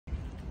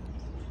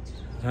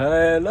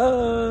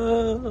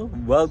Hello,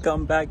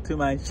 welcome back to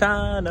my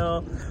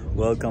channel.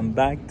 Welcome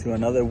back to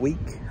another week,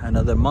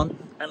 another month,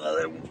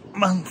 another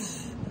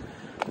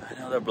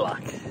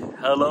block.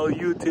 Hello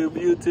YouTube,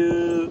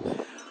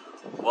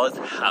 what's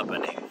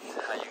happening?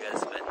 How you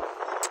guys been?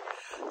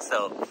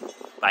 So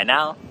by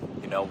now,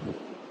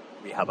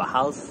 we have a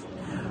house.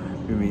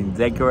 We've been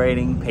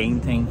decorating,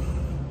 painting,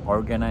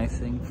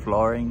 organizing,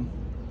 flooring,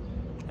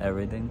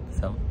 everything.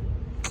 So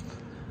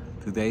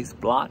today's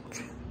block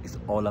is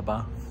all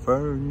about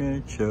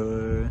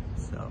furniture.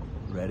 So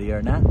ready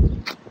or not,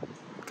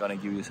 gonna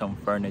give you some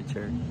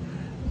furniture,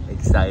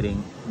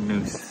 exciting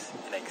news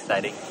and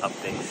exciting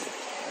updates.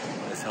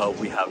 Let's hope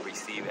we have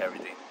received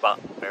everything, but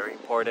very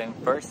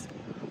important, first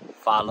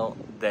follow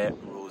the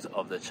rules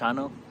of the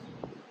channel.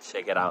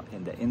 Check it out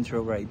in the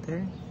intro right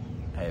there.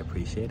 I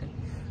appreciate it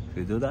if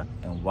you do that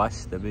and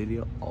watch the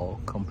video all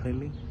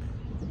completely.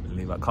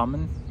 Leave a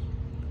comment,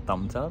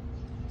 thumbs up,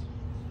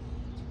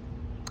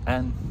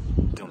 and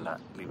do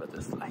not leave a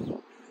dislike.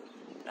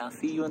 I'll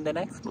see you in the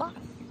next vlog.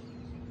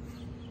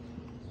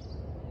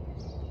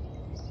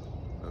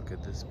 Look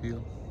at this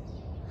view.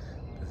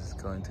 This is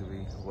going to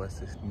be what's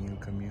this new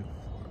commute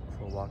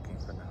for walking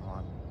from now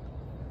on.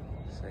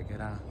 Check it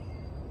out.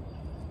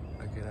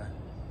 Look at that.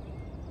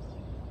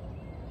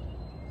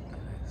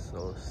 It's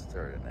so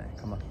sturdy.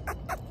 Come on.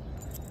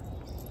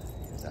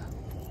 Is that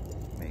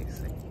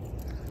amazing?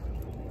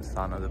 The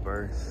sound of the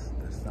birds.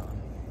 The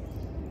sound.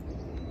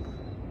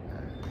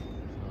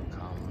 So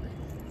calmly.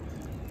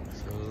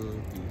 So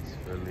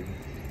peacefully.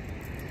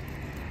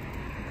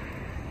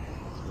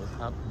 So what's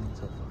happening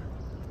so far?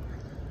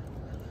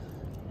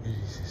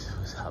 This is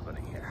what's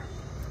happening here.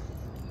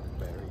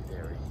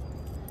 Very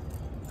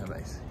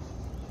amazing.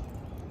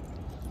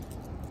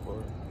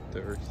 For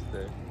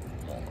Thursday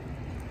morning.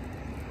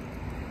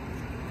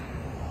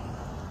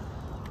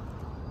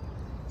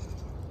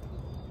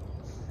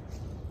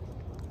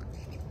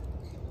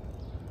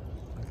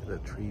 Look at the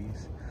trees,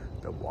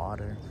 the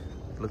water.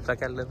 It looks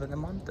like I live in the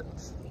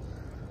mountains.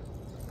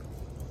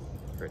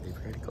 Pretty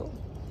cool.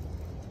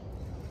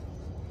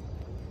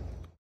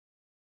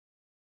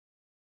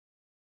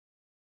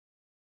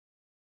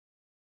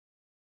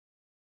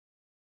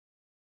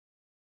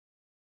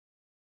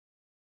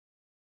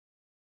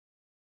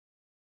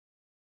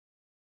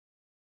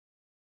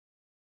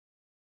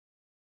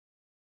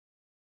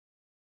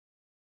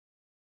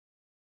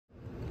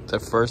 The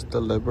first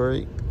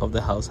delivery of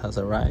the house has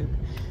arrived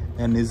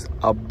and is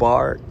a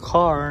bar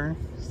car.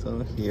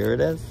 So here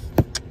it is.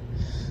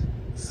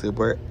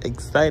 Super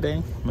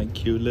exciting. My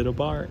cute little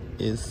bar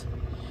is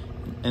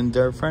in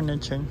their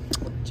furniture.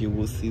 You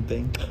will see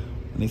them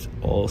when it's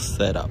all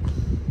set up.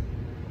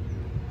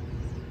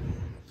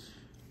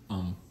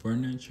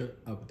 Furniture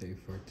update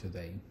for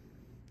today,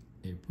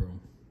 April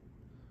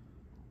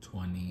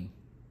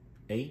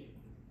 28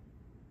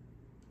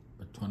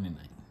 or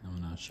 29.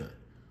 I'm not sure.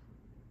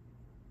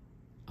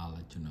 I'll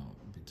let you know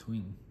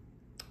between.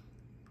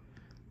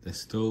 The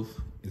stove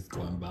is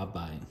going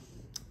bye-bye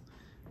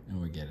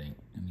and we're getting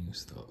a new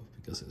stove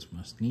because it's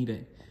much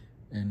needed,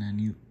 and a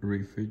new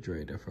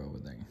refrigerator for over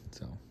there.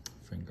 So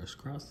fingers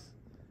crossed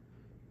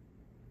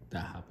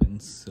that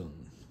happens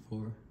soon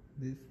for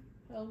this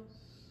house,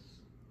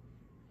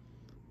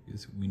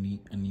 because we need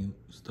a new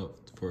stove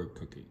for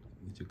cooking.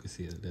 As you can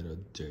see, a little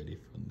dirty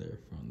from there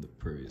from the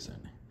previous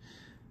one.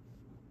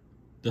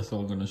 That's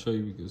all I'm gonna show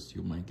you because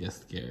you might get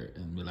scared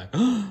and be like,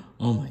 oh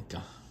my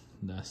god,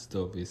 that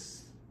stove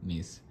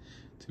needs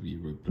to be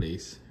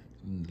replaced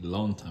a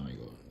long time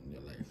ago. And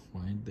you're like,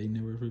 why they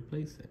never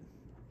replace it?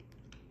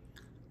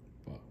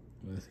 But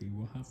let's see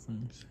what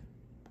happens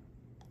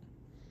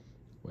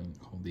when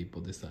Home Depot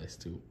decides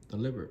to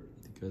deliver,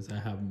 because I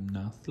have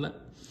not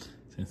slept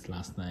since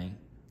last night,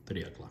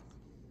 3 o'clock.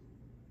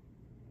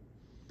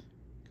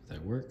 Because I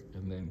work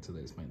and then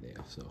today's my day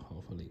off, so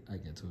hopefully I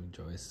get to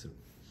enjoy it soon.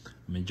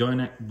 I'm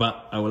enjoying it,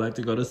 but I would like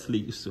to go to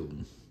sleep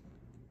soon.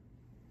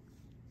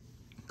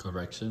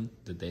 Correction,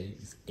 the day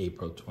is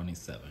April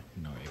 27,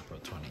 no April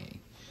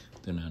 28.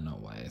 Do not know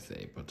why I say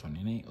April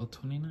 28 or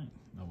 29.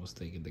 I was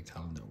taking the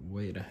calendar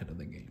way ahead of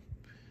the game.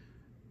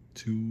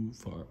 Too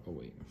far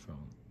away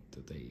from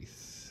the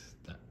days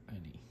that I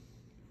need.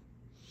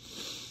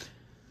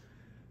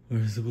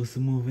 We're supposed to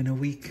move in a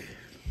week.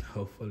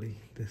 Hopefully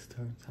this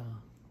turns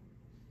out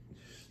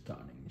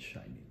stunning,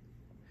 shiny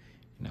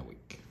in a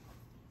week.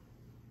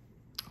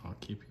 I'll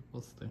keep you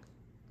posted.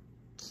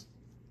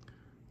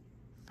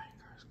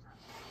 Fingers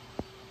crossed.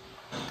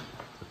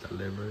 The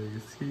delivery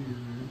is here.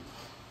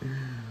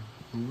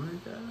 Oh my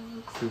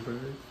god, super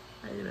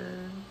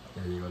excited.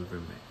 Ya llegó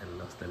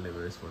los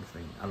deliveries por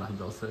fin a las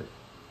 12:30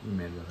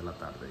 de la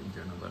tarde.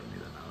 Yo no he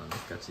dormido nada,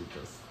 los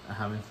cachitos. I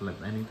haven't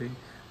slept anything.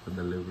 The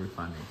delivery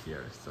finally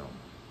here, so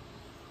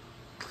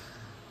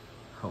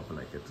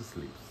hopefully I get to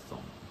sleep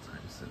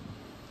sometime soon.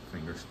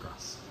 Fingers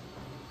crossed.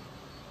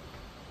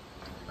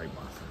 Like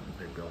Boston,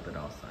 they built it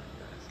outside,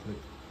 guys.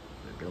 Look,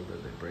 they build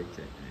it, they break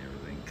it, and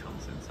everything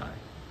comes inside.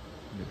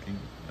 Looking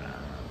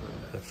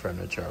fabulous. The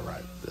furniture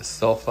arrived. The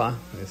sofa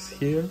is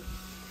here,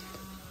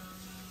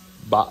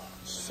 but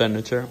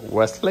Furniture,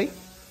 Wesley.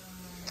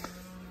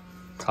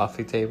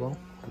 Coffee table,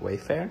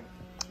 Wayfair.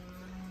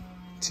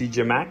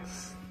 TJ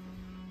Maxx,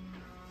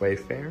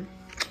 Wayfair.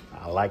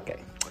 I like it.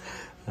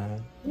 I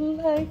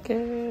like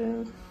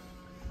it.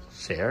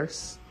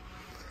 Chairs,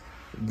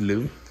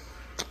 blue.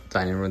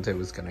 Dining room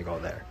table is gonna go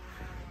there.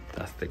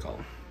 That's the goal,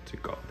 to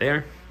go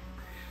there.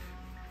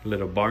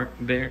 Little bar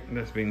there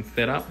that's being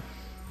set up.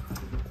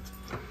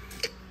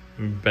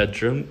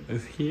 Bedroom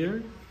is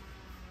here.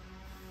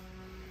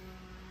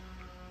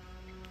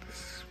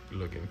 It's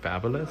looking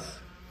fabulous.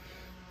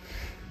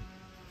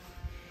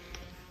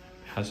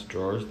 Has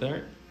drawers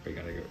there. We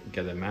gotta go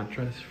get a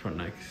mattress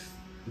from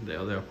the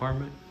other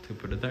apartment to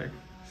put it there.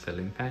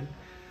 Ceiling fan.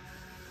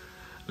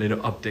 Little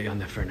update on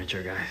the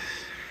furniture, guys.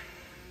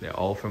 They're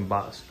all from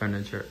Bob's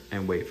Furniture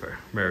and Wayfair.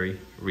 Very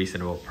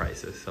reasonable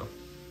prices. So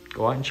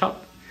go out and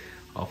shop.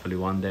 Hopefully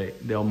one day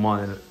they'll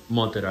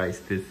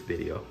monetize this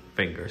video.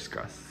 Fingers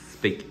crossed.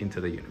 Speak into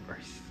the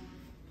universe.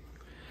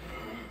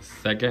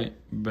 Second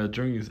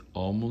bedroom is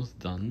almost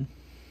done.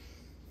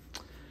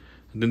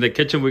 And then the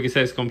kitchen we can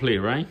say is complete,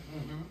 right?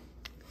 Mm-hmm.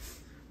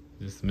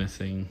 Just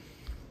missing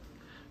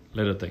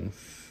little things.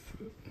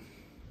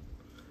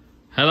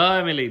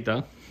 Hello,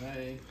 Emilito.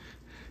 Hey.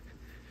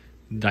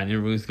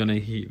 Dining room is gonna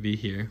be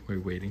here.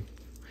 We're waiting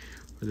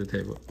for the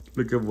table.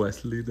 Look at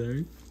Wesley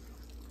there.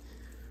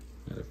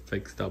 Gotta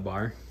fix the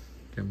bar.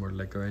 Get more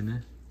liquor in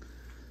it.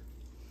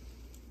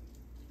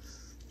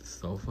 The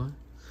sofa.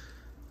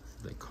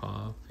 The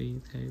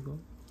coffee table.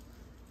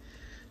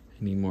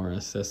 I need more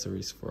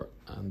accessories for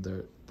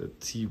under the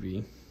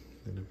TV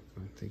that I'm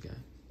going to get.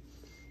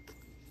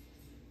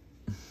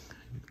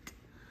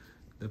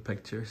 The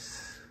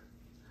pictures.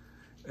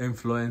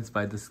 Influenced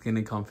by the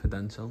Skinny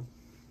Confidential.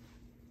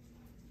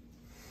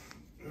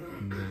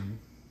 And then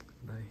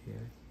right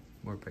here,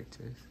 more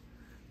pictures.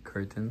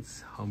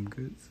 Curtains, home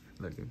goods,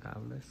 looking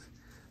fabulous.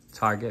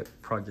 Target,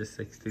 Project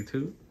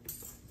 62.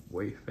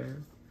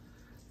 Wayfair.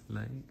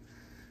 Like.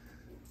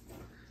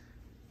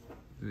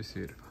 It was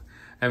beautiful.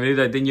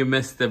 Emilio, I think you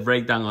missed the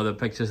breakdown of the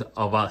pictures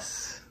of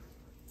us.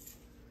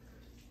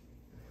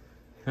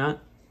 Huh?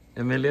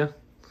 Emilio?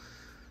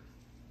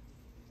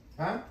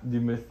 Huh?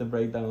 You missed the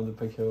breakdown of the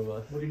picture of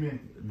us. What do you mean?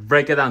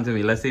 Break it down to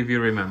me. Let's see if you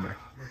remember.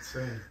 Let's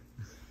see.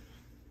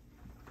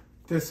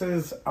 This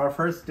is our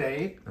first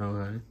date.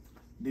 Okay.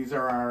 These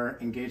are our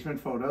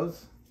engagement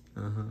photos.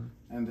 Uh-huh.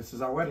 And this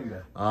is our wedding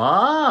day.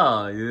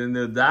 Oh, you didn't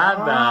know that,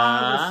 the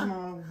man.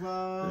 small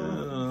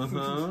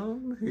Uh-huh.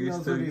 He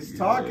knows what he's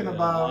talking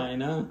about. I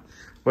know.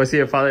 Was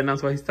your father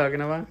knows what he's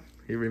talking about?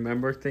 He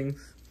remembers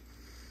things?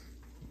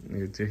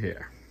 Good to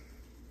hear.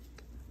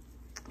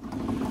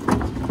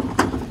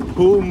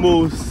 Who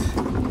moves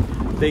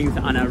things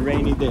on a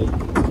rainy day?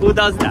 Who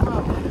does that?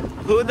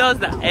 Who does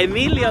that?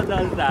 Emilio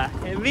does that.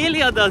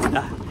 Emilio does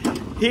that.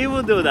 He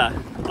will do that.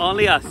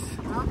 Only us.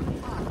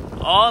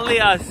 Only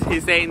us.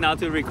 He's saying not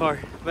to record.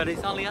 But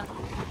it's only us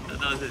that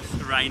does this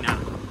right now.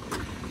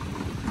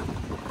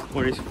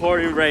 Where it's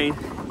pouring rain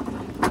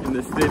in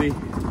the city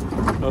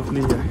of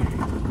New York.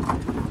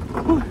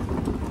 Whew.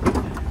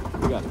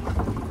 We got it.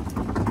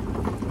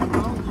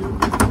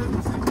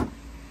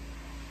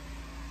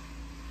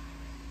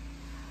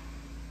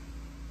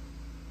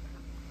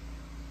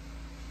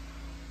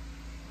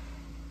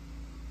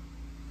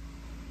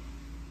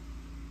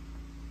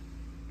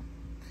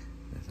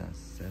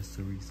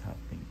 Accessories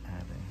have been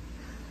added.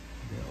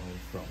 They're all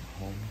from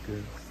Home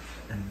Goods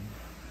and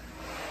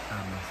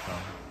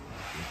Amazon.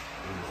 This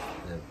is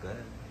the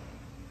bed.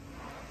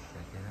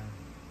 Check it out.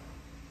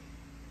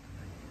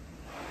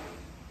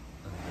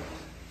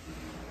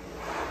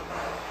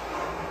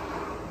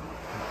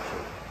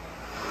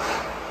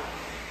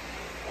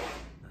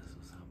 That's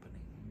what's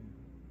happening.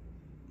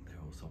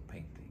 They're also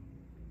painting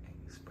and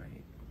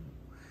spraying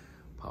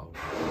powder.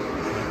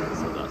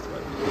 So that's why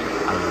we hear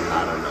a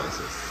lot of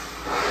noises.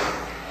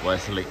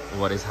 Wesley,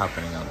 what is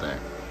happening out there?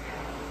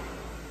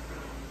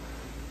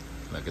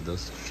 Look at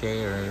those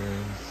chairs.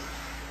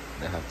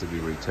 They have to be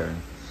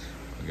returned.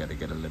 We gotta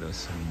get a little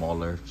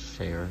smaller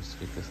chairs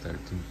because they're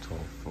too tall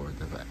for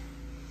the bed.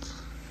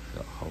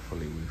 So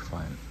hopefully we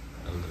find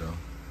a little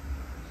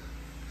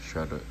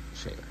shorter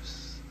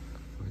chairs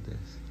for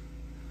this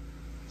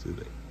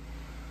today.